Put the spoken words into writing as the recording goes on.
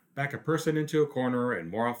Back a person into a corner,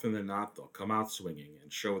 and more often than not, they'll come out swinging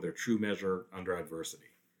and show their true measure under adversity.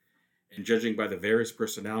 And judging by the various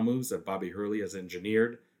personnel moves that Bobby Hurley has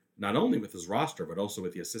engineered, not only with his roster, but also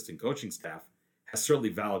with the assistant coaching staff, has certainly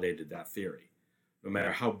validated that theory. No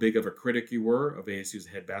matter how big of a critic you were of ASU's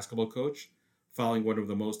head basketball coach, following one of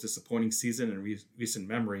the most disappointing season in recent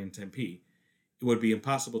memory in Tempe, it would be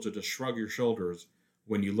impossible to just shrug your shoulders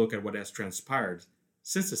when you look at what has transpired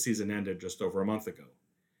since the season ended just over a month ago.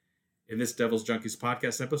 In this Devils Junkies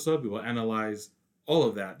podcast episode, we will analyze all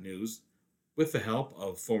of that news with the help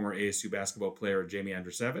of former ASU basketball player Jamie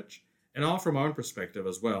Andrusevich, and all from our own perspective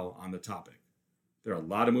as well on the topic. There are a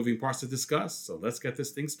lot of moving parts to discuss, so let's get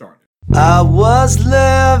this thing started. I was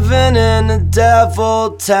living in a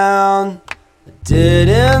devil town. I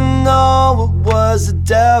didn't know it was a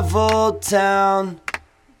devil town.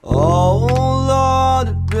 Oh Lord,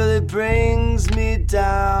 it really brings me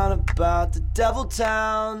down about the devil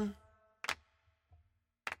town.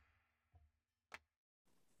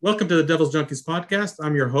 Welcome to the Devils Junkies podcast.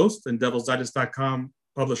 I'm your host and DevilsDigest.com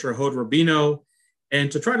publisher Hod Rubino.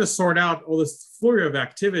 And to try to sort out all this flurry of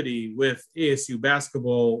activity with ASU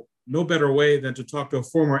basketball, no better way than to talk to a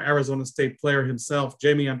former Arizona State player himself,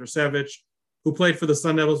 Jamie Andrusevich, who played for the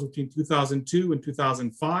Sun Devils between 2002 and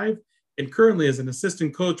 2005, and currently is an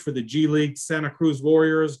assistant coach for the G League Santa Cruz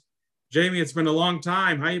Warriors. Jamie, it's been a long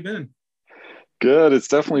time. How you been? Good. It's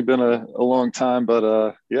definitely been a long time,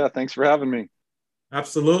 but yeah, thanks for having me.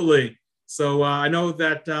 Absolutely. So I know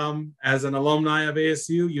that as an alumni of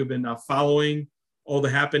ASU, you've been following all the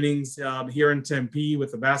happenings here in Tempe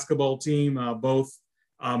with the basketball team, both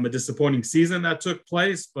a disappointing season that took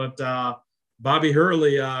place, but Bobby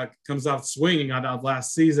Hurley comes out swinging out of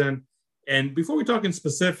last season. And before we talk in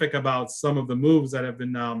specific about some of the moves that have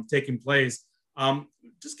been taking place,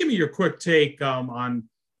 just give me your quick take on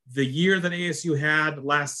the year that ASU had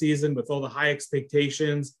last season with all the high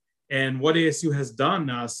expectations and what ASU has done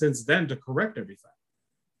since then to correct everything.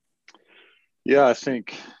 Yeah, I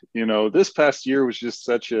think, this past year was just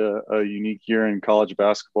such a unique year in college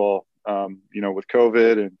basketball, with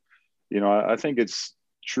COVID. And, I think it's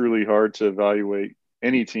truly hard to evaluate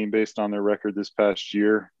any team based on their record this past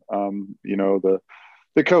year. The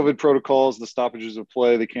COVID protocols, the stoppages of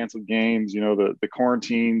play, the canceled games, the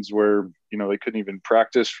quarantines where, they couldn't even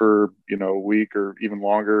practice for, a week or even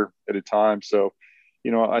longer at a time. So,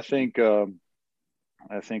 I think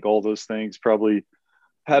all those things probably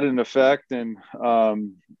had an effect, and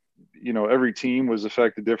every team was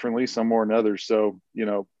affected differently, some more than others. So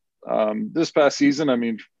this past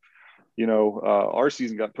season, our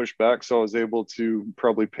season got pushed back, so I was able to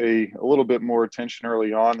probably pay a little bit more attention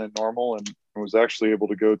early on than normal, and was actually able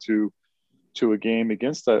to go to a game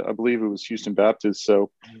against, I believe it was Houston Baptist. So,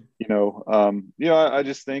 I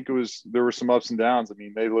just think there were some ups and downs. I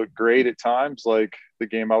mean, they looked great at times, like the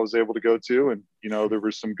game I was able to go to. And, there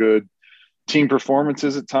were some good team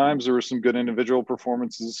performances at times. There were some good individual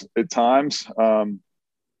performances at times.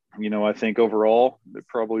 I think overall, it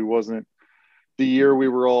probably wasn't the year we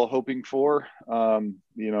were all hoping for. I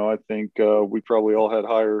think we probably all had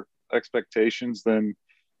higher expectations than,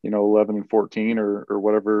 11 and 14 or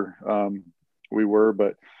whatever we were.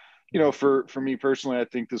 But, for me personally, I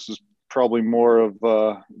think this was probably more of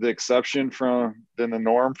the exception than the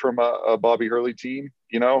norm from a Bobby Hurley team.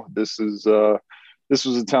 This was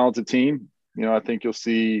a talented team. I think you'll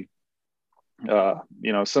see,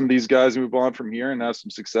 some of these guys move on from here and have some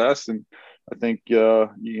success. And I think,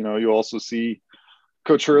 you'll also see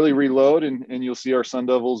Coach Hurley reload, and you'll see our Sun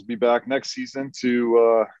Devils be back next season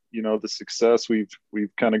to, the success we've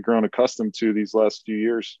kind of grown accustomed to these last few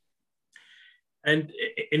years. And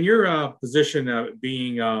in your position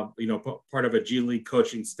being, part of a G League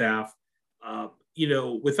coaching staff,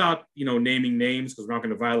 without, naming names, because we're not going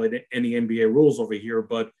to violate any NBA rules over here,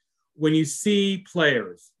 but when you see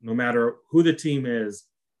players, no matter who the team is,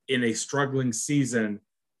 in a struggling season,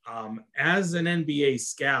 as an NBA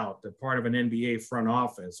scout, a part of an NBA front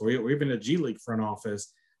office, or even a G League front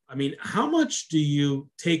office, I mean, how much do you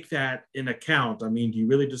take that in account? I mean, do you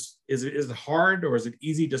really is it hard, or is it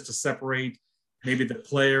easy just to separate maybe the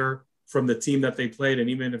player from the team that they played? And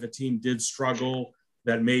even if a team did struggle,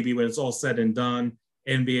 that maybe when it's all said and done,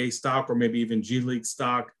 NBA stock or maybe even G League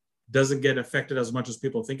stock doesn't get affected as much as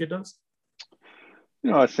people think it does?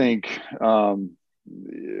 I think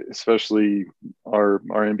especially our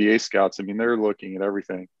NBA scouts, I mean, they're looking at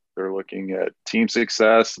everything. They're looking at team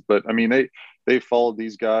success, but I mean, they followed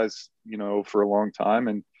these guys, for a long time,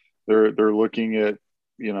 and they're looking at,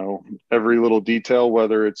 every little detail,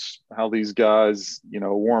 whether it's how these guys,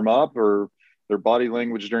 warm up, or their body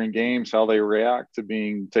language during games, how they react to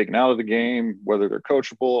being taken out of the game, whether they're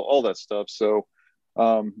coachable, all that stuff. So,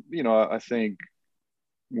 I think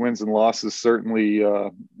wins and losses certainly,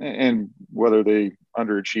 and whether they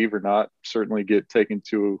underachieve or not, certainly get taken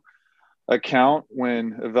to account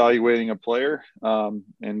when evaluating a player.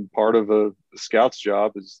 And part of a scout's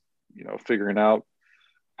job is, figuring out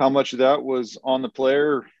how much of that was on the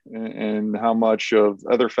player and how much of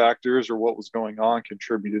other factors or what was going on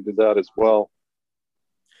contributed to that as well.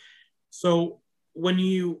 So when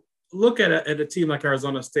you look at a team like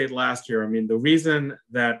Arizona State last year, I mean, the reason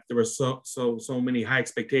that there were so many high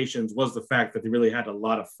expectations was the fact that they really had a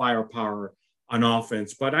lot of firepower on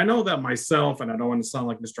offense. But I know that myself, and I don't want to sound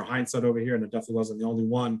like Mr. Hindsight over here, and I definitely wasn't the only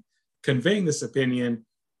one conveying this opinion,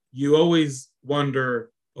 you always wonder,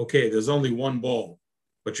 okay, there's only one ball,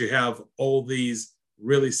 but you have all these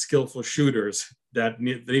really skillful shooters that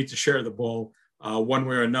need to share the ball one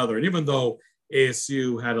way or another. And even though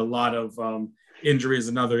ASU had a lot of injuries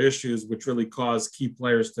and other issues, which really caused key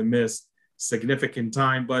players to miss significant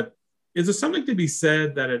time, but is there something to be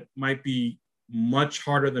said that it might be much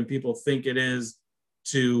harder than people think it is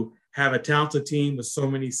to have a talented team with so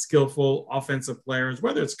many skillful offensive players,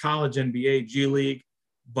 whether it's college, NBA, G League,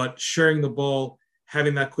 but sharing the ball,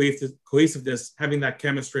 having that cohesiveness, having that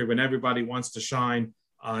chemistry when everybody wants to shine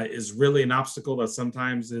is really an obstacle that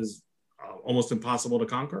sometimes is almost impossible to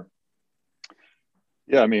conquer?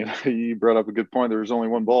 Yeah, I mean, you brought up a good point. There was only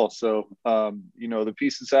one ball. So, the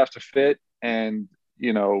pieces have to fit. And,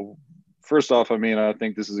 first off, I mean, I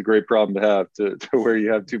think this is a great problem to have to where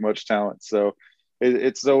you have too much talent. So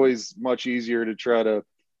it's always much easier to try to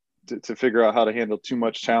figure out how to handle too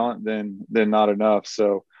much talent than not enough.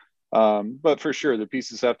 So, but for sure, the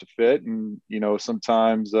pieces have to fit. And,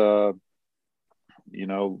 sometimes, a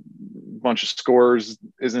bunch of scores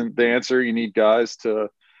isn't the answer. You need guys to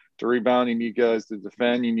rebound. You need guys to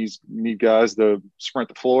defend. You need guys to sprint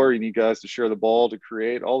the floor. You need guys to share the ball, to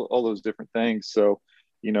create all those different things. So,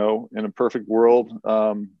 in a perfect world,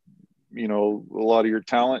 a lot of your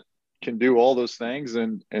talent can do all those things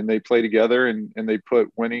and they play together and they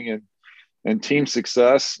put winning and team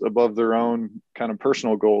success above their own kind of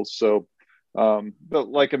personal goals. So, but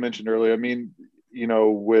like I mentioned earlier, I mean,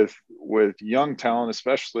 with young talent,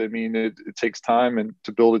 especially, I mean, it takes time and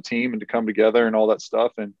to build a team and to come together and all that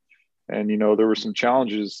stuff. And there were some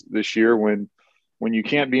challenges this year when you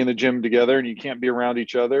can't be in the gym together and you can't be around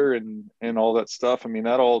each other and all that stuff. I mean,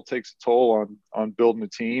 that all takes a toll on building a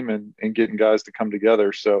team and getting guys to come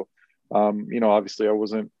together. So, obviously I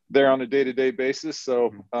wasn't there on a day-to-day basis.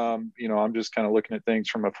 So, I'm just kind of looking at things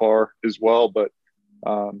from afar as well. But,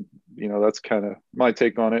 that's kind of my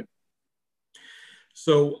take on it.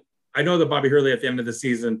 So I know that Bobby Hurley at the end of the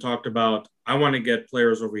season talked about, I want to get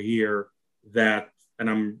players over here that, and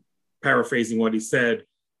I'm paraphrasing what he said,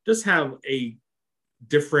 just have a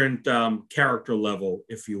different character level,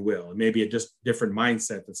 if you will, maybe a just different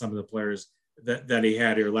mindset than some of the players that he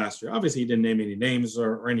had here last year. Obviously, he didn't name any names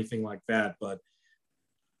or anything like that, but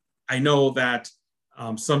I know that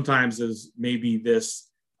sometimes there's maybe this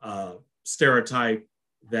stereotype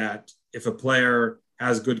that if a player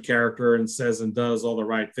has good character and says and does all the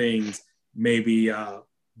right things, maybe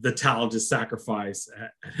the talent is sacrificed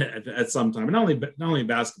at some time. And not only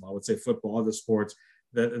basketball, I would say football, other sports,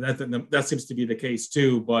 that seems to be the case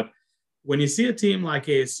too. But when you see a team like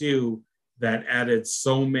ASU that added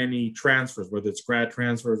so many transfers, whether it's grad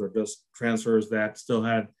transfers or just transfers that still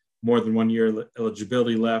had more than 1 year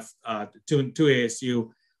eligibility left to ASU,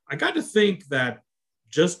 I got to think that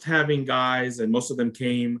just having guys, and most of them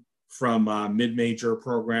came from mid-major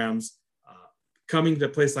programs, coming to a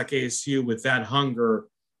place like ASU with that hunger,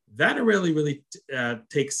 that really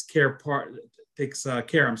takes care of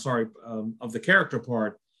the character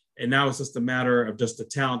part. And now it's just a matter of just the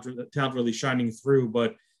talent really shining through.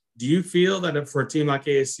 But do you feel that for a team like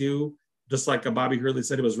ASU, just like Bobby Hurley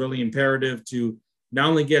said, it was really imperative to not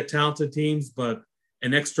only get talented teams, but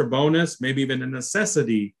an extra bonus, maybe even a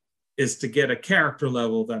necessity, is to get a character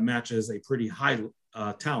level that matches a pretty high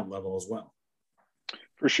talent level as well?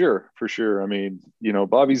 For sure. I mean,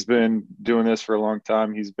 Bobby's been doing this for a long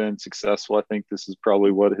time. He's been successful. I think this is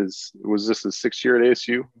probably his 6th year at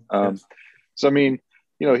ASU. Yes. So, I mean,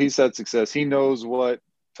 he's had success. He knows what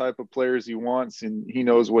type of players he wants and he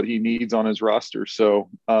knows what he needs on his roster. So,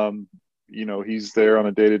 he's there on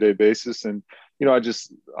a day-to-day basis. And,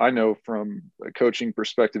 I know from a coaching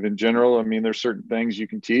perspective in general, I mean, there's certain things you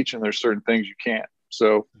can teach and there's certain things you can't.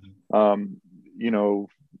 So,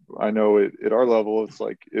 I know at our level, it's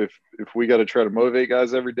like if we got to try to motivate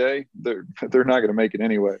guys every day, they're not going to make it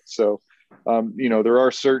anyway. So, there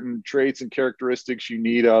are certain traits and characteristics you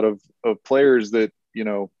need out of players that,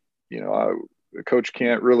 a coach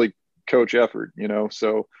can't really coach effort,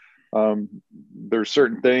 so there's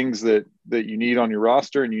certain things that you need on your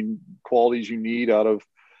roster and qualities you need out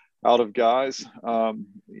of guys,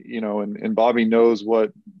 and Bobby knows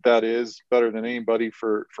what that is better than anybody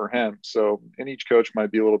for him. So, and each coach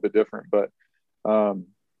might be a little bit different, but,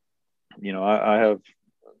 I have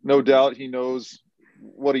no doubt he knows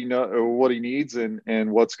what he needs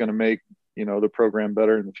and what's going to make, the program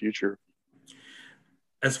better in the future.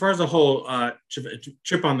 As far as the whole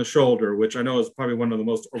chip on the shoulder, which I know is probably one of the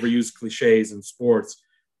most overused cliches in sports,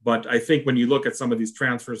 but I think when you look at some of these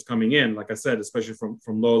transfers coming in, like I said, especially from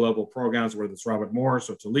low-level programs, whether it's Robert Morris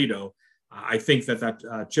or Toledo, I think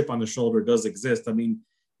that chip on the shoulder does exist. I mean,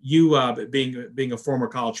 you being a former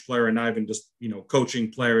college player and I've been just,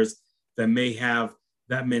 coaching players that may have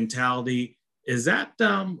that mentality, is that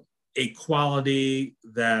a quality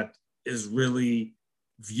that is really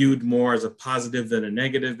viewed more as a positive than a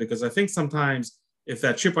negative? Because I think sometimes if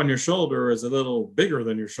that chip on your shoulder is a little bigger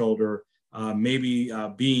than your shoulder, maybe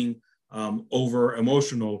being over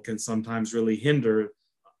emotional can sometimes really hinder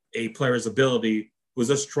a player's ability who's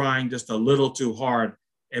just trying just a little too hard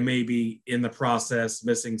and maybe in the process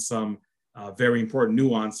missing some very important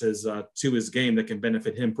nuances to his game that can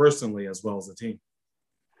benefit him personally as well as the team.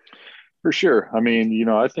 For sure. I mean,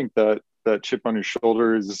 I think that chip on your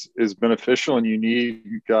shoulder is beneficial, and you need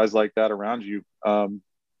guys like that around you.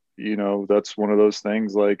 That's one of those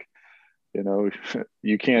things like,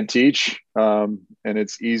 you can't teach, and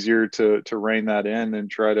it's easier to rein that in and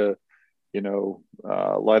try to,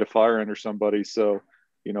 light a fire under somebody. So,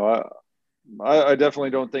 I definitely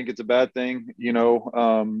don't think it's a bad thing,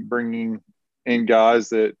 bringing in guys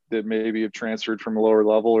that maybe have transferred from a lower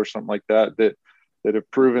level or something like that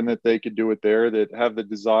have proven that they could do it there, that have the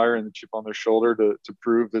desire and the chip on their shoulder to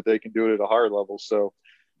prove that they can do it at a higher level. So,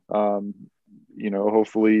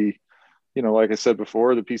 hopefully, like I said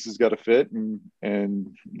before, the pieces got to fit,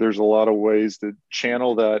 and there's a lot of ways to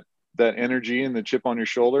channel that energy and the chip on your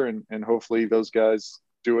shoulder. And hopefully those guys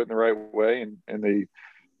do it in the right way and they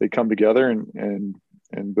come together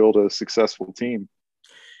and build a successful team.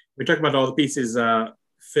 We talk about all the pieces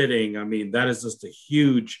fitting. I mean, that is just a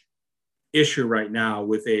huge issue right now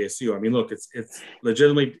with ASU. I mean, look, it's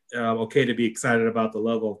legitimately okay to be excited about the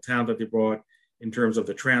level of talent that they brought in terms of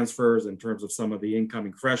the transfers, in terms of some of the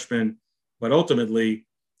incoming freshmen. But ultimately,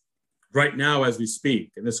 right now, as we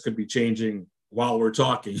speak, and this could be changing while we're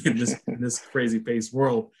talking in this crazy paced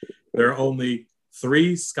world, there are only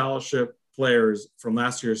 3 scholarship players from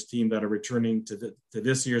last year's team that are returning to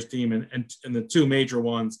this year's team, and the 2 major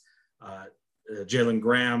ones, Jalen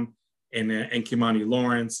Graham and Kimani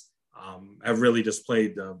Lawrence, have really just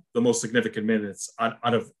played the most significant minutes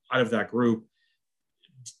out of that group.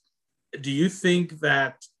 Do you think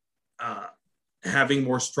that having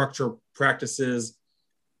more structured practices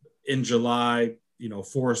in July, 4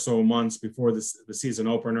 or so months before the season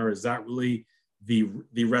opener, is that really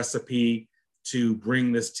the recipe to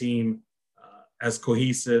bring this team as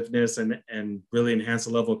cohesiveness and really enhance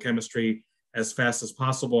the level of chemistry as fast as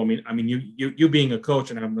possible? I mean, you being a coach,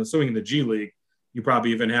 and I'm assuming in the G League, you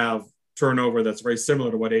probably even have turnover that's very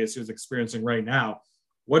similar to what ASU is experiencing right now.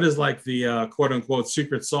 What is like the quote unquote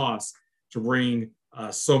secret sauce to bring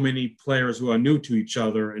so many players who are new to each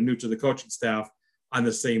other and new to the coaching staff on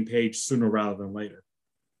the same page sooner rather than later?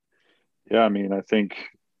 Yeah, I mean, I think,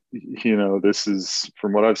 this is,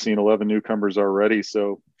 from what I've seen, 11 newcomers already.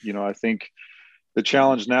 So, I think the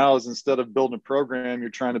challenge now is, instead of building a program, you're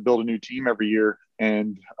trying to build a new team every year.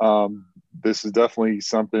 And this is definitely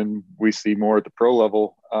something we see more at the pro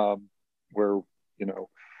level, where,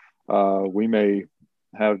 we may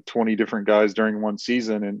have 20 different guys during one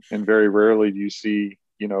season, and very rarely do you see,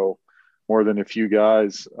 more than a few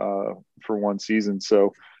guys for one season.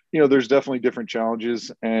 So, there's definitely different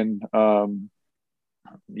challenges. And, I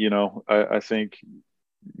think,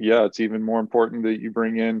 it's even more important that you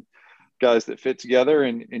bring in guys that fit together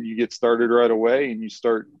and you get started right away, and you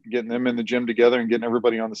start getting them in the gym together and getting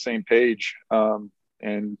everybody on the same page.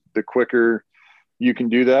 And the quicker you can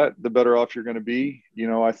do that, the better off you're going to be.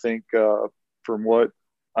 I think from what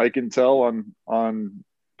I can tell on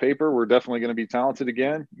paper, we're definitely going to be talented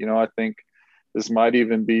again. I think this might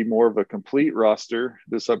even be more of a complete roster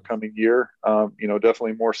this upcoming year.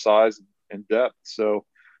 Definitely more size and depth. So,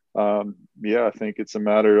 I think it's a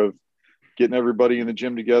matter of getting everybody in the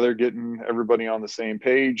gym together, getting everybody on the same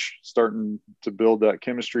page, starting to build that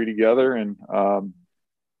chemistry together. And,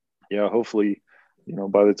 hopefully,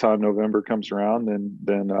 by the time November comes around,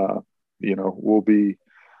 then we'll be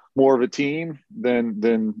more of a team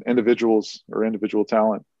than individuals or individual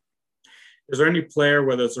talent. Is there any player,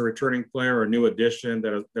 whether it's a returning player or a new addition,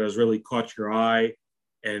 that has really caught your eye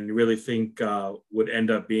and you really think would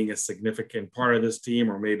end up being a significant part of this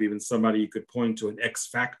team, or maybe even somebody you could point to, an X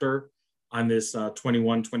factor on this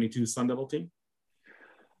 21-22 Sun Devil team?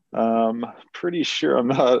 Pretty sure I'm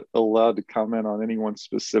not allowed to comment on anyone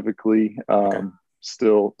specifically. Okay.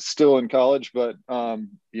 Still in college, but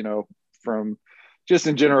from just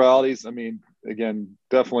in generalities, I mean, again,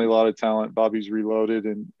 definitely a lot of talent. Bobby's reloaded,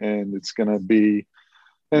 and it's going to be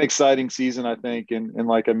an exciting season, I think. And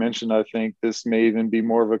like I mentioned, I think this may even be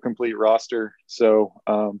more of a complete roster. So,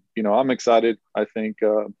 I'm excited. I think,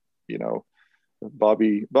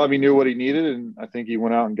 Bobby knew what he needed, and I think he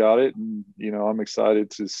went out and got it. And, I'm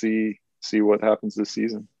excited to see what happens this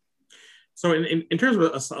season. So in terms of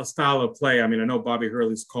a style of play, I mean, I know Bobby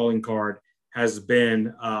Hurley's calling card has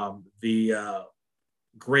been the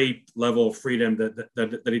great level of freedom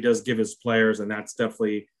that he does give his players. And that's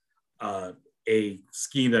definitely a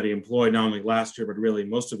scheme that he employed not only last year, but really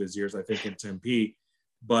most of his years, I think, in Tempe.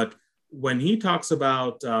 But when he talks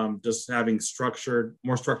about just having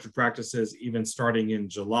more structured practices, even starting in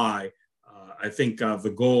July, I think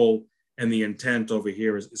the goal and the intent over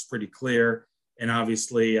here is pretty clear. And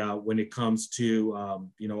obviously, when it comes to,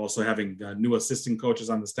 also having new assistant coaches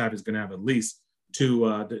on the staff, he's going to have at least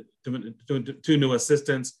two new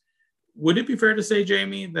assistants. Would it be fair to say,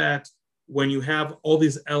 Jamie, that when you have all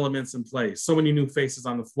these elements in place, so many new faces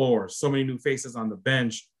on the floor, so many new faces on the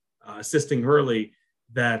bench, assisting Hurley,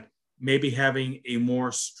 that maybe having a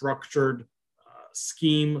more structured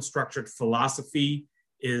scheme, structured philosophy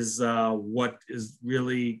is what is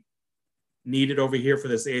really needed over here for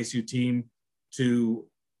this ASU team to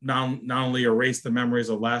not only erase the memories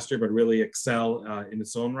of last year, but really excel in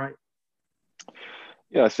its own right?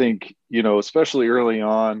 Yeah, I think, especially early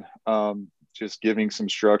on, just giving some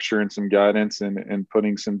structure and some guidance and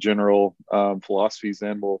putting some general philosophies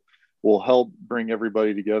in will help bring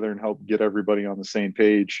everybody together and help get everybody on the same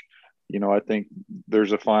page. I think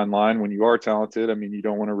there's a fine line when you are talented. I mean, you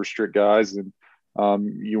don't want to restrict guys, and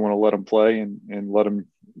you want to let them play and let them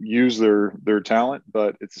use their talent.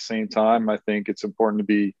 But at the same time, I think it's important to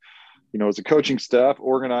be, as a coaching staff,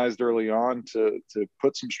 organized early on to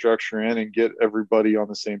put some structure in and get everybody on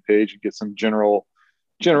the same page and get some general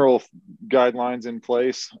guidelines in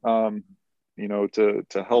place, to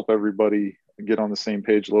help everybody get on the same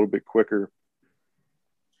page a little bit quicker.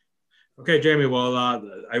 Okay, Jamie. Well,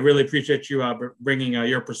 I really appreciate you bringing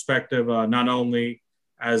your perspective, not only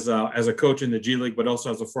as a coach in the G League, but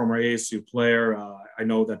also as a former ASU player. I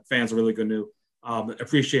know that fans are really going to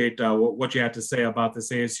appreciate what you had to say about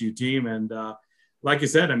this ASU team. And like you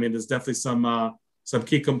said, I mean, there's definitely some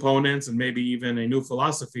key components and maybe even a new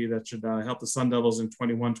philosophy that should help the Sun Devils in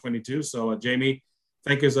 21-22. So, Jamie,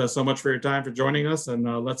 thank you so much for your time, for joining us.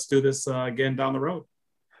 And let's do this again down the road.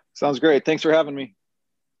 Sounds great. Thanks for having me.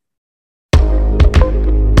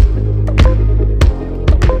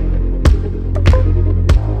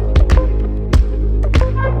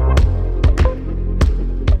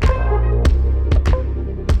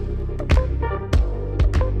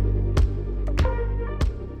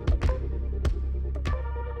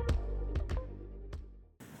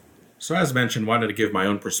 So as mentioned, wanted to give my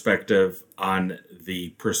own perspective on the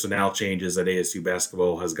personnel changes that ASU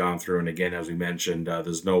basketball has gone through. And again, as we mentioned,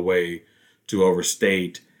 there's no way to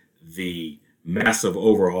overstate the massive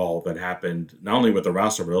overhaul that happened, not only with the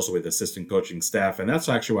roster, but also with assistant coaching staff. And that's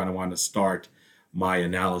actually why I want to start my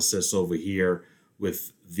analysis over here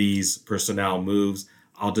with these personnel moves.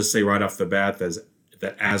 I'll just say right off the bat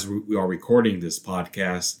that as we are recording this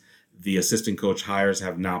podcast, the assistant coach hires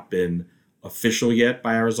have not been official yet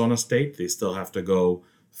by Arizona State. They still have to go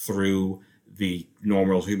through the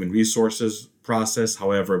normal human resources process.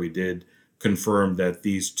 However, we did confirm that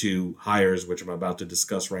these two hires, which I'm about to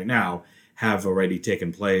discuss right now, have already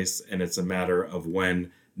taken place, and it's a matter of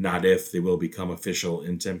when, not if, they will become official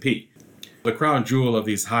in Tempe. The crown jewel of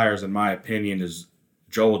these hires, in my opinion, is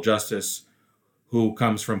Joel Justice, who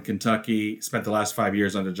comes from Kentucky, spent the last 5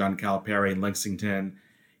 years under John Calipari in Lexington.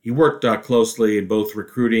 He worked closely in both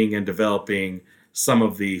recruiting and developing some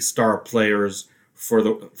of the star players for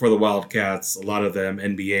the Wildcats, a lot of them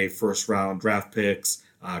NBA first-round draft picks,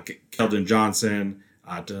 Keldon Johnson,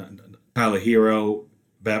 Tyler Hero,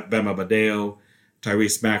 Bema Badeo,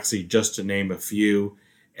 Tyrese Maxey, just to name a few.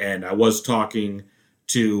 And I was talking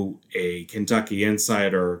to a Kentucky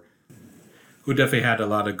insider who definitely had a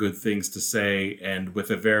lot of good things to say, and with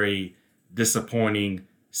a very disappointing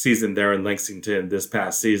season there in Lexington this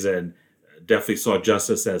past season, definitely saw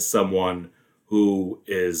Justice as someone who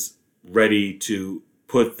is ready to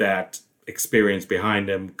put that experience behind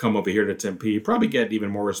him, come over here to Tempe, probably get even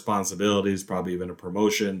more responsibilities, probably even a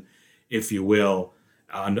promotion, if you will,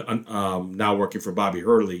 now working for Bobby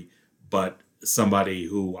Hurley, but somebody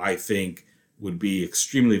who I think would be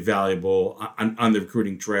extremely valuable on the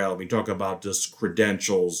recruiting trail. We talk about just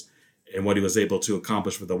credentials and what he was able to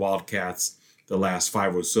accomplish with the Wildcats the last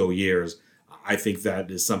 5 or so years. I think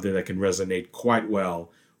that is something that can resonate quite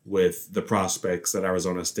well with the prospects that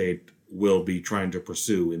Arizona State will be trying to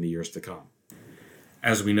pursue in the years to come.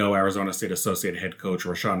 As we know, Arizona State Associate Head Coach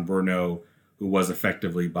Rashawn Bruno, who was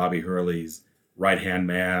effectively Bobby Hurley's right-hand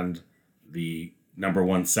man, the number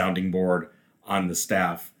one sounding board on the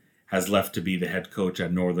staff, has left to be the head coach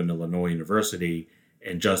at Northern Illinois University.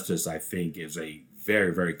 And Justice, I think, is a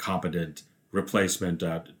very, very competent replacement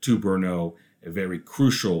to Bruno, a very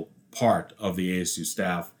crucial part of the ASU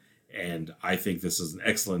staff. And I think this is an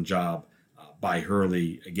excellent job by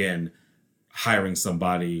Hurley, again, hiring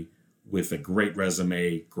somebody with a great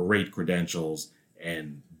resume, great credentials,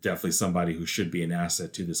 and definitely somebody who should be an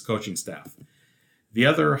asset to this coaching staff. The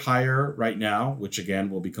other hire right now, which again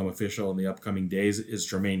will become official in the upcoming days, is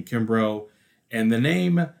Jermaine Kimbrough. And the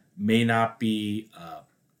name may not be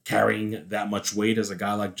carrying that much weight as a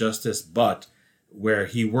guy like Justice, but where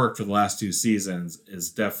he worked for the last 2 seasons is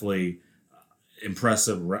definitely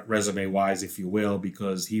impressive resume-wise, if you will,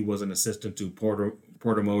 because he was an assistant to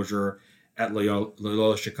Porter Moser at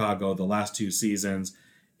Loyola Chicago the last 2 seasons.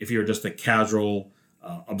 If you're just a casual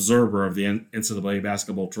observer of the NCAA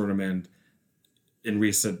basketball tournament in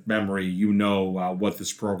recent memory, you know what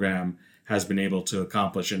this program has been able to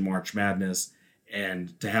accomplish in March Madness.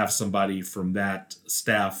 And to have somebody from that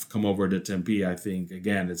staff come over to Tempe, I think,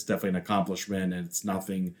 again, it's definitely an accomplishment, and it's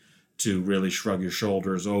nothing to really shrug your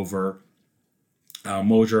shoulders over.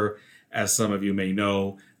 Moser, as some of you may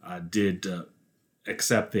know, did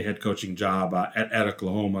accept the head coaching job at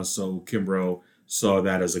Oklahoma, so Kimbrough saw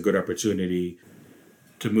that as a good opportunity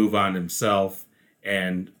to move on himself.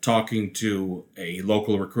 And talking to a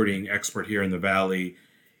local recruiting expert here in the Valley,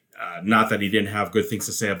 not that he didn't have good things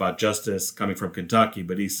to say about Justice coming from Kentucky,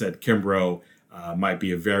 but he said Kimbrough might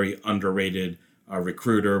be a very underrated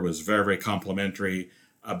recruiter, was very, very complimentary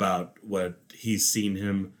about what he's seen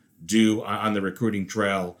him do on the recruiting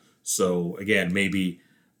trail. So again, maybe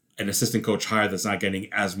an assistant coach hire that's not getting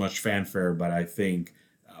as much fanfare, but I think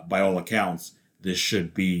by all accounts, this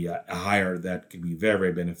should be a hire that can be very,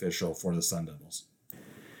 very beneficial for the Sun Devils.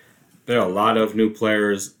 There are a lot of new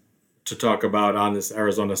players to talk about on this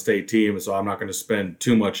Arizona State team, so I'm not going to spend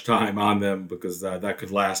too much time on them because that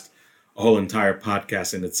could last a whole entire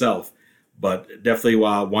podcast in itself. But definitely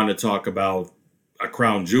want to talk about a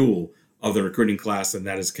crown jewel of the recruiting class, and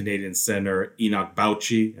that is Canadian center Enoch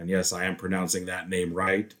Bauchi. And yes, I am pronouncing that name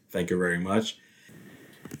right. Thank you very much.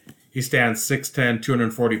 He stands 6'10",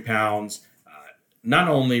 240 pounds. Not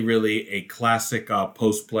only really a classic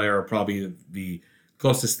post player, probably the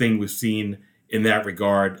closest thing we've seen in that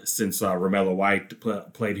regard since Romello White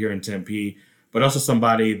played here in Tempe, but also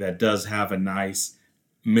somebody that does have a nice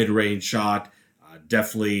mid-range shot.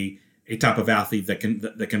 Definitely a type of athlete that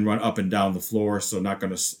can run up and down the floor, so not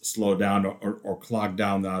going to slow down or clog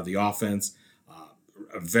down the offense.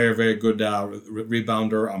 A very, very good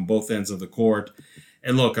rebounder on both ends of the court.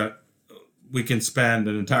 And look, we can spend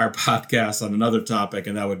an entire podcast on another topic,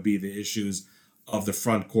 and that would be the issues of the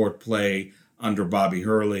front court play under Bobby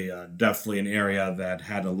Hurley. Definitely an area that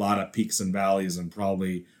had a lot of peaks and valleys, and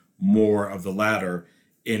probably more of the latter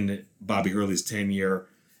in Bobby Hurley's tenure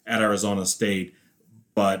at Arizona State.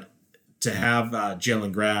 But to have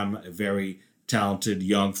Jalen Graham, a very talented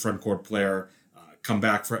young front court player, come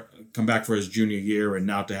back for his junior year, and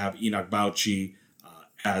now to have Enoch Bauchi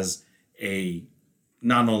as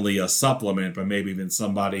not only a supplement, but maybe even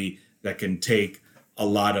somebody that can take a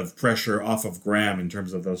lot of pressure off of Graham in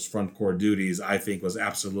terms of those front court duties, I think was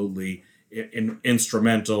absolutely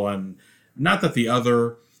instrumental. And not that the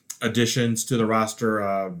other additions to the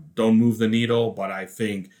roster don't move the needle, but I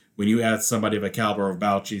think when you add somebody of a caliber of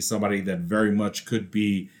Bauchi, somebody that very much could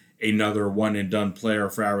be another one-and-done player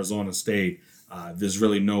for Arizona State, there's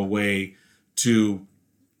really no way to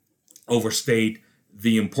overstate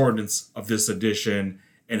the importance of this addition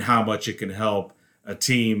and how much it can help a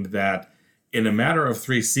team that, in a matter of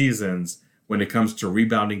 3 seasons, when it comes to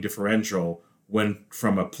rebounding differential, went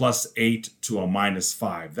from a +8 to a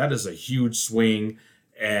 -5. That is a huge swing,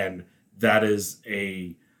 and that is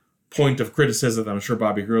a point of criticism that I'm sure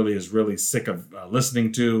Bobby Hurley is really sick of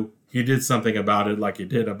listening to. He did something about it, like he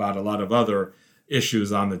did about a lot of other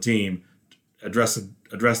issues on the team, addressed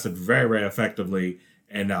it very, very effectively.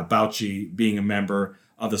 And Bauchi, being a member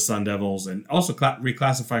of the Sun Devils, and also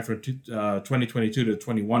reclassified from 2022 to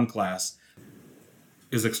 21 class,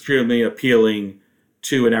 is extremely appealing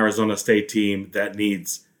to an Arizona State team that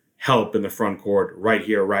needs help in the front court right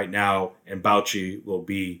here, right now. And Bauchi will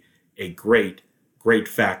be a great, great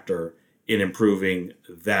factor in improving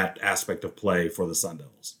that aspect of play for the Sun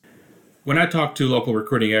Devils. When I talk to local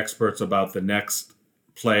recruiting experts about the next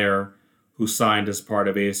player who signed as part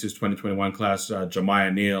of ASU's 2021 class,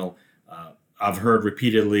 Jamiah Neal, I've heard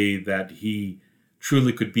repeatedly that he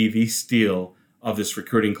truly could be the steal of this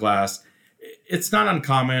recruiting class. It's not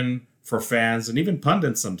uncommon for fans and even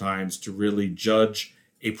pundits sometimes to really judge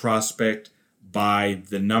a prospect by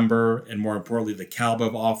the number and, more importantly, the caliber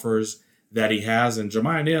of offers that he has. And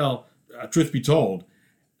Jamiah Neal, truth be told,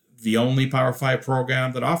 the only Power 5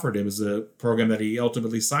 program that offered him is a program that he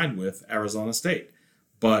ultimately signed with, Arizona State.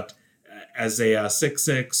 But as a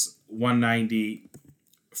 6'6", 190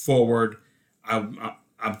 forward,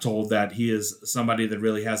 I'm told that he is somebody that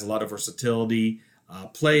really has a lot of versatility.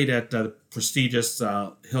 Played at the prestigious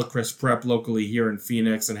Hillcrest Prep locally here in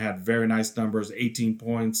Phoenix and had very nice numbers, 18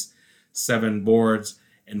 points, 7 boards,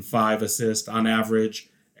 and 5 assists on average.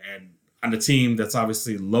 And on a team that's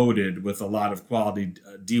obviously loaded with a lot of quality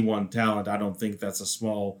D1 talent, I don't think that's a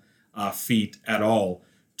small feat at all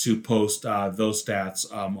to post those stats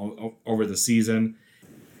over the season.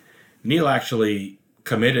 Neal actually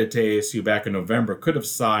committed to ASU back in November, could have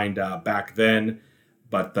signed back then,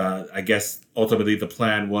 but I guess ultimately the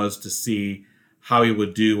plan was to see how he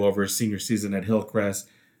would do over his senior season at Hillcrest,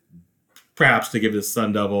 perhaps to give the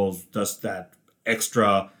Sun Devils just that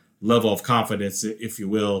extra level of confidence, if you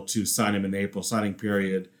will, to sign him in the April signing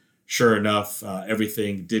period. Sure enough,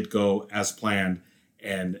 everything did go as planned,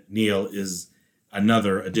 and Neal is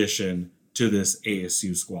another addition to this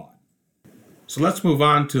ASU squad. So let's move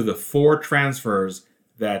on to the 4 transfers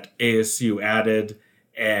that ASU added.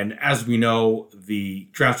 And as we know, the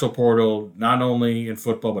transfer portal, not only in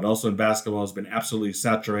football, but also in basketball, has been absolutely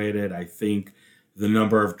saturated. I think the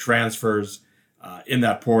number of transfers in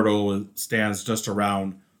that portal stands just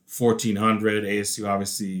around 1,400. ASU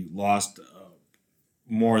obviously lost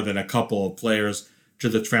more than a couple of players to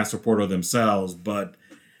the transfer portal themselves, but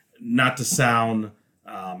not to sound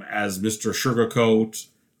as Mr. Sugarcoat,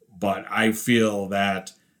 but I feel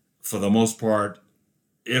that for the most part,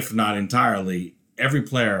 if not entirely, every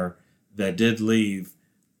player that did leave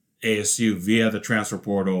ASU via the transfer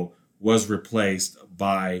portal was replaced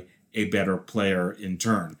by a better player in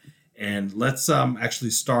turn. And let's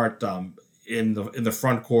actually start in the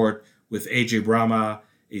front court with AJ Brahma,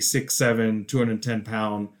 a 6'7",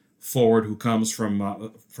 210-pound forward who comes from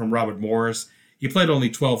Robert Morris. He played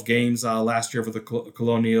only 12 games last year for the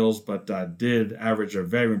Colonials, but did average a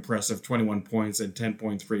very impressive 21 points and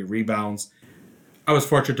 10.3 rebounds. I was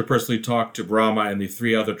fortunate to personally talk to Brahma and the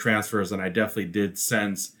 3 other transfers, and I definitely did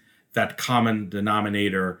sense that common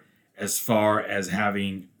denominator as far as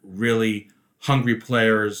having really hungry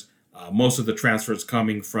players. Most of the transfers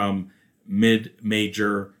coming from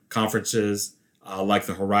mid-major conferences, like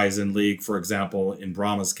the Horizon League, for example, in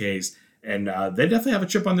Brahma's case. And they definitely have a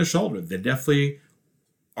chip on their shoulder. They definitely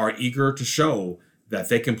are eager to show that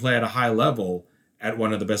they can play at a high level at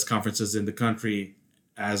one of the best conferences in the country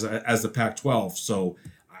as the Pac-12. So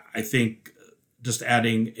I think just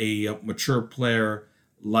adding a mature player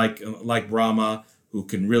like Brahma, who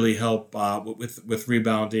can really help with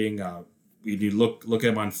rebounding. You look at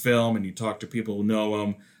him on film and you talk to people who know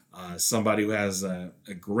him. Somebody who has a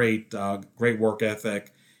great work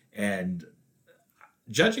ethic. And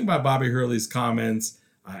judging by Bobby Hurley's comments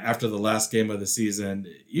after the last game of the season,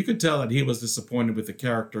 you could tell that he was disappointed with the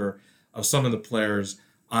character of some of the players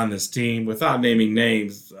on this team. Without naming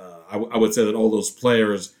names, I would say that all those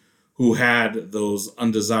players who had those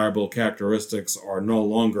undesirable characteristics are no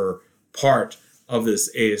longer part of this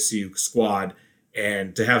ASU squad.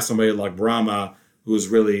 And to have somebody like Brahma, who is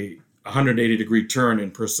really a 180-degree turn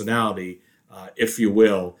in personality, if you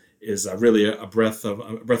will, is really a breath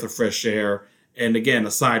of fresh air. And again,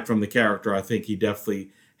 aside from the character, I think he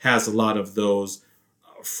definitely has a lot of those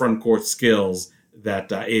front court skills that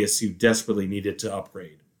ASU desperately needed to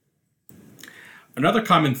upgrade. Another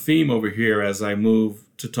common theme over here as I move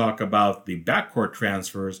to talk about the backcourt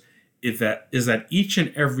transfers is that each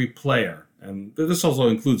and every player, and this also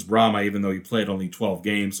includes Brahma, even though he played only 12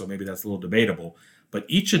 games, so maybe that's a little debatable, but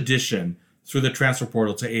each addition through the transfer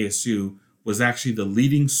portal to ASU was actually the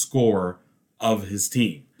leading scorer of his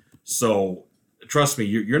team. So trust me,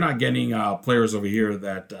 you're not getting players over here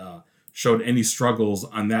that showed any struggles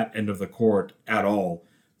on that end of the court at all.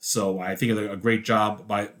 So I think a great job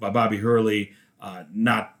by Bobby Hurley,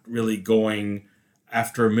 not really going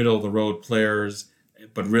after middle-of-the-road players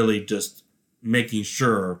but really just making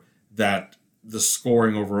sure that the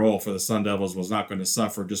scoring overall for the Sun Devils was not going to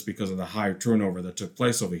suffer just because of the higher turnover that took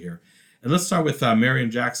place over here. And let's start with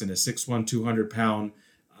Marion Jackson, a 6'1", 200-pound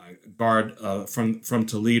guard from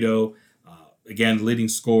Toledo. Again, leading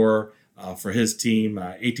scorer for his team,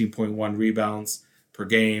 18.1 rebounds per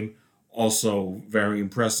game. Also very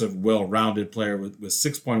impressive, well-rounded player with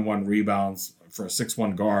 6.1 rebounds for a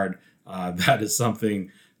 6'1" guard. That is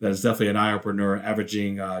something that is definitely an eye-opener,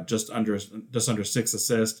 averaging just under 6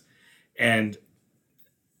 assists. And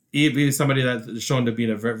he's somebody that's shown to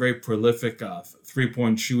be a very, very prolific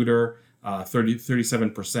three-point shooter,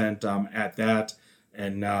 37% at that.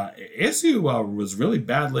 And ASU was really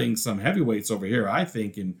battling some heavyweights over here, I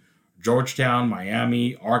think, in Georgetown,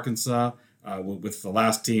 Miami, Arkansas, with the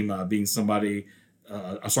last team being a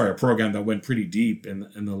program that went pretty deep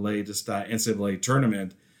in the latest NCAA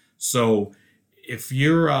tournament. So if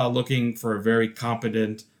you're looking for a very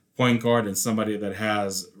competent point guard and somebody that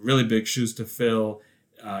has really big shoes to fill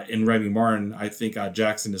in Remy Martin, I think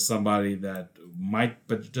Jackson is somebody that might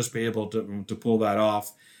just be able to pull that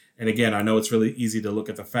off. And again, I know it's really easy to look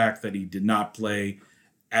at the fact that he did not play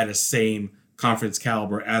at a same conference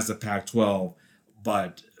caliber as the Pac-12.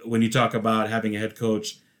 But when you talk about having a head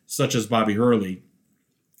coach such as Bobby Hurley,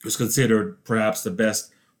 who's considered perhaps the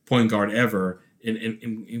best point guard ever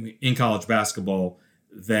in college basketball,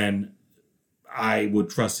 then I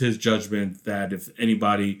would trust his judgment that if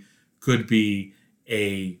anybody could be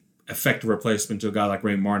a effective replacement to a guy like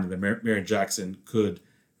Ray Martin, that Marion Jackson could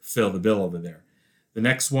fill the bill over there. The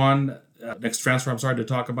next transfer I'm sorry to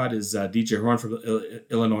talk about is DJ Horn from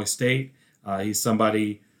Illinois State. He's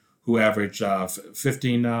somebody who averaged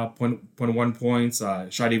 15.1 points,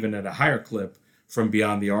 shot even at a higher clip from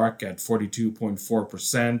beyond the arc at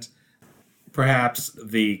 42.4%. Perhaps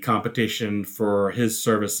the competition for his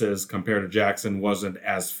services compared to Jackson wasn't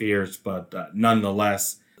as fierce, but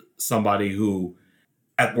nonetheless, somebody who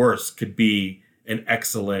at worst could be an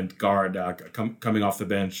excellent guard coming off the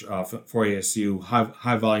bench for ASU.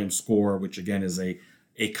 High volume scorer, which again is a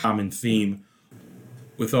common theme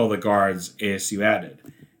with all the guards ASU added.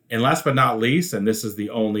 And last but not least, and this is the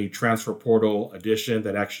only transfer portal addition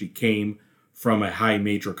that actually came from a high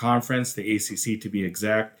major conference, the ACC to be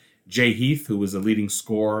exact, Jay Heath, who was a leading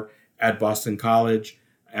scorer at Boston College,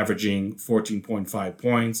 averaging 14.5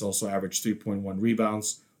 points, also averaged 3.1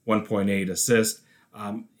 rebounds, 1.8 assists.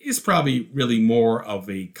 He's probably really more of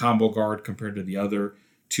a combo guard compared to the other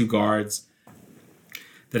two guards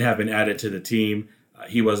that have been added to the team.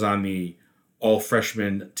 He was on the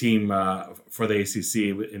all-freshman team for the ACC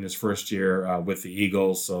in his first year with the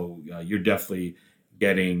Eagles, so you're definitely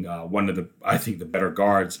getting one of the better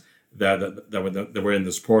guards that were in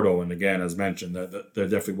this portal. And again, as mentioned, there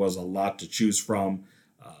definitely was a lot to choose from.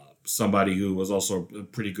 Somebody who was also a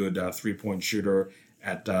pretty good three-point shooter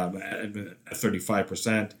at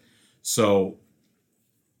 35%. So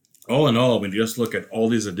all in all, when you just look at all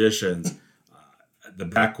these additions, the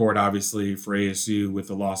backcourt obviously for ASU with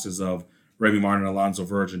the losses of Remy Martin, Alonzo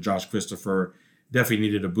Verge, and Josh Christopher definitely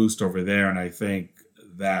needed a boost over there. And I think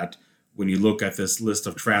that when you look at this list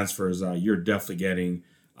of transfers, you're definitely getting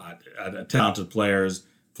talented players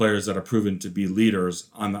that are proven to be leaders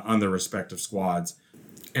on their respective squads.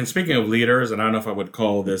 And speaking of leaders, and I don't know if I would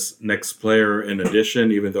call this next player an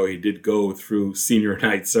addition, even though he did go through senior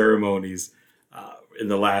night ceremonies in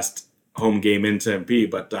the last home game in Tempe,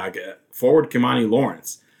 but forward Kimani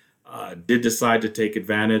Lawrence did decide to take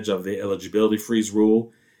advantage of the eligibility freeze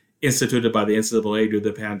rule instituted by the NCAA due to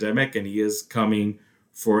the pandemic, and he is coming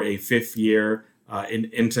for a fifth year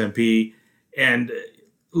in Tempe. And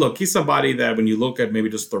look, he's somebody that when you look at maybe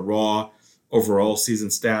just the raw overall season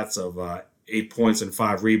stats of 8 points and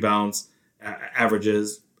 5 rebounds,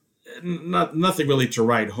 averages, nothing really to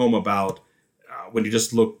write home about when you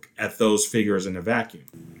just look at those figures in a vacuum.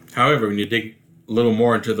 However, when you dig a little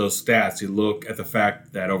more into those stats, you look at the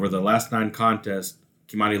fact that over the last 9 contests,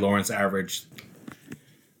 Kimani Lawrence averaged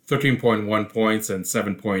 13.1 points and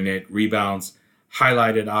 7.8 rebounds,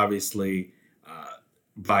 highlighted obviously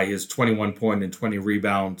by his 21-point and 20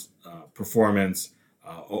 rebound performance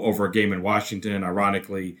over a game in Washington.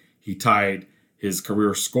 Ironically, he tied his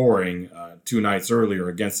career scoring 2 nights earlier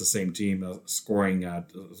against the same team, scoring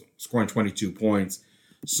 22 points.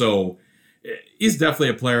 So he's definitely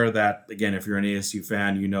a player that, again, if you're an ASU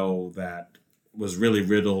fan, you know that was really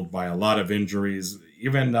riddled by a lot of injuries.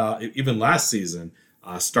 Even last season,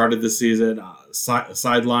 started the season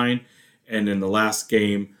sideline, and in the last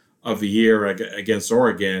game of the year against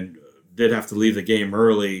Oregon, did have to leave the game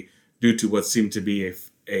early due to what seemed to be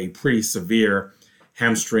a pretty severe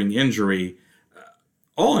hamstring injury.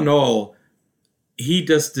 All in all, he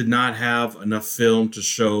just did not have enough film to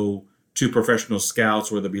show to professional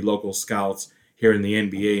scouts, whether it be local scouts here in the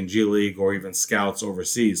NBA and G League or even scouts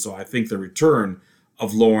overseas. So I think the return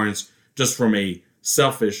of Lawrence, just from a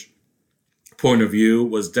selfish point of view,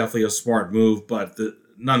 was definitely a smart move. But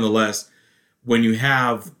nonetheless, when you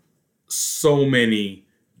have so many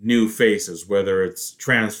new faces, whether it's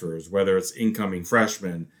transfers, whether it's incoming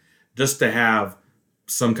freshmen, just to have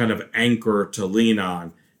some kind of anchor to lean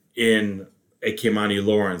on in a Kimani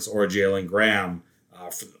Lawrence or a Jalen Graham,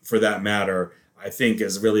 for that matter, I think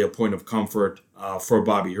is really a point of comfort for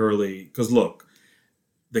Bobby Hurley. Because look,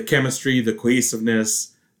 the chemistry, the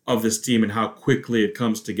cohesiveness of this team and how quickly it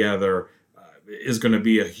comes together is going to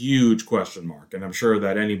be a huge question mark. And I'm sure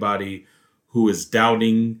that anybody who is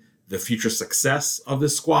doubting the future success of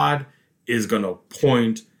this squad is going to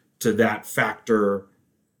point to that factor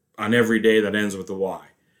on every day that ends with a Y.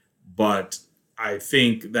 But I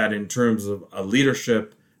think that in terms of a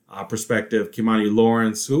leadership perspective, Kimani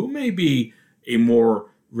Lawrence, who may be a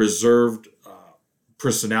more reserved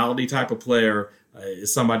personality type of player,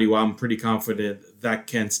 is somebody who I'm pretty confident that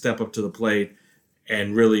can step up to the plate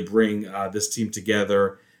and really bring this team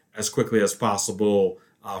together as quickly as possible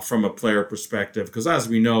from a player perspective. Because as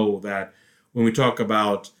we know that when we talk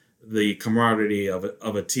about the camaraderie of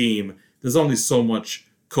a team, there's only so much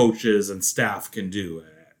coaches and staff can do.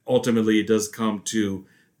 Ultimately, it does come to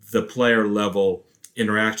the player level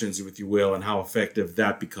interactions, if you will, and how effective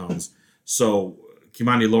that becomes. So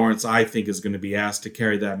Kimani Lawrence, I think, is going to be asked to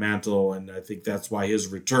carry that mantle, and I think that's why his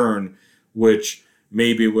return, which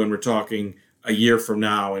maybe when we're talking a year from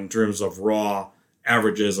now in terms of raw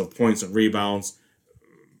averages of points and rebounds,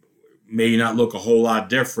 may not look a whole lot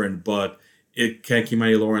different, but can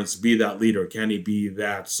Kimani Lawrence be that leader? Can he be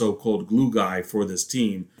that so-called glue guy for this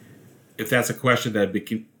team? If that's a question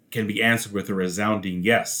that can be answered with a resounding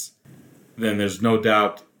yes, then there's no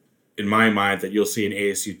doubt in my mind that you'll see an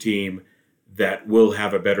ASU team that will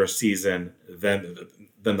have a better season than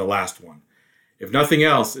the last one. If nothing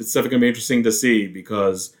else, it's definitely going to be interesting to see,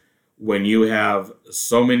 because when you have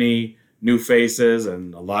so many new faces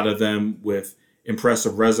and a lot of them with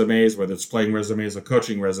impressive resumes, whether it's playing resumes or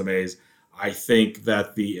coaching resumes, I think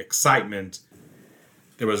that the excitement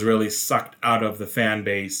that was really sucked out of the fan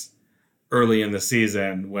base early in the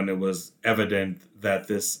season, when it was evident that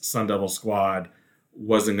this Sun Devil squad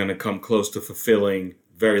wasn't going to come close to fulfilling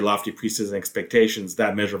very lofty preseason expectations,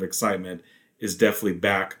 that measure of excitement is definitely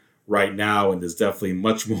back right now, and there's definitely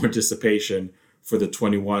much more anticipation for the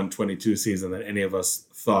 21-22 season than any of us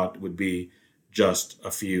thought would be just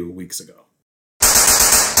a few weeks ago.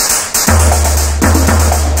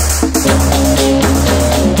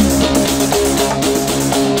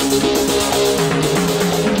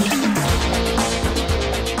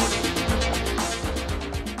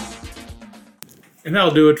 And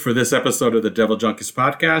that'll do it for this episode of the Devil Junkies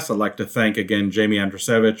podcast. I'd like to thank again Jamie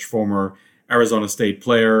Andrasevich, former Arizona State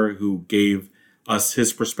player, who gave us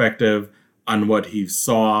his perspective on what he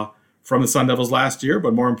saw from the Sun Devils last year,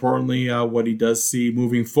 but more importantly, what he does see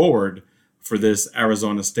moving forward for this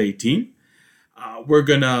Arizona State team. We're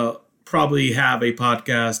going to probably have a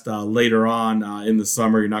podcast later on in the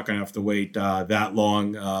summer. You're not going to have to wait that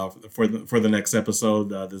long for the next episode.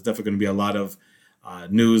 There's definitely going to be a lot of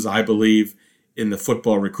news, I believe, in the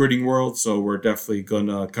football recruiting world, so we're definitely going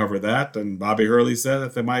to cover that. And Bobby Hurley said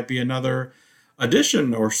that there might be another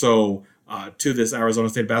addition or so to this Arizona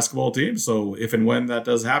State basketball team. So if and when that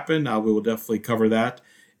does happen, we will definitely cover that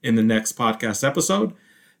in the next podcast episode.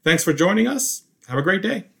 Thanks for joining us. Have a great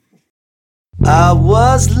day. I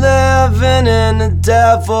was living in a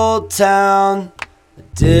devil town. I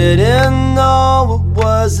didn't know it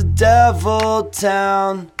was a devil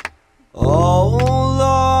town. Oh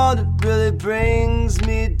Lord, it really brings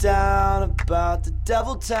me down about the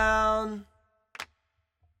devil town.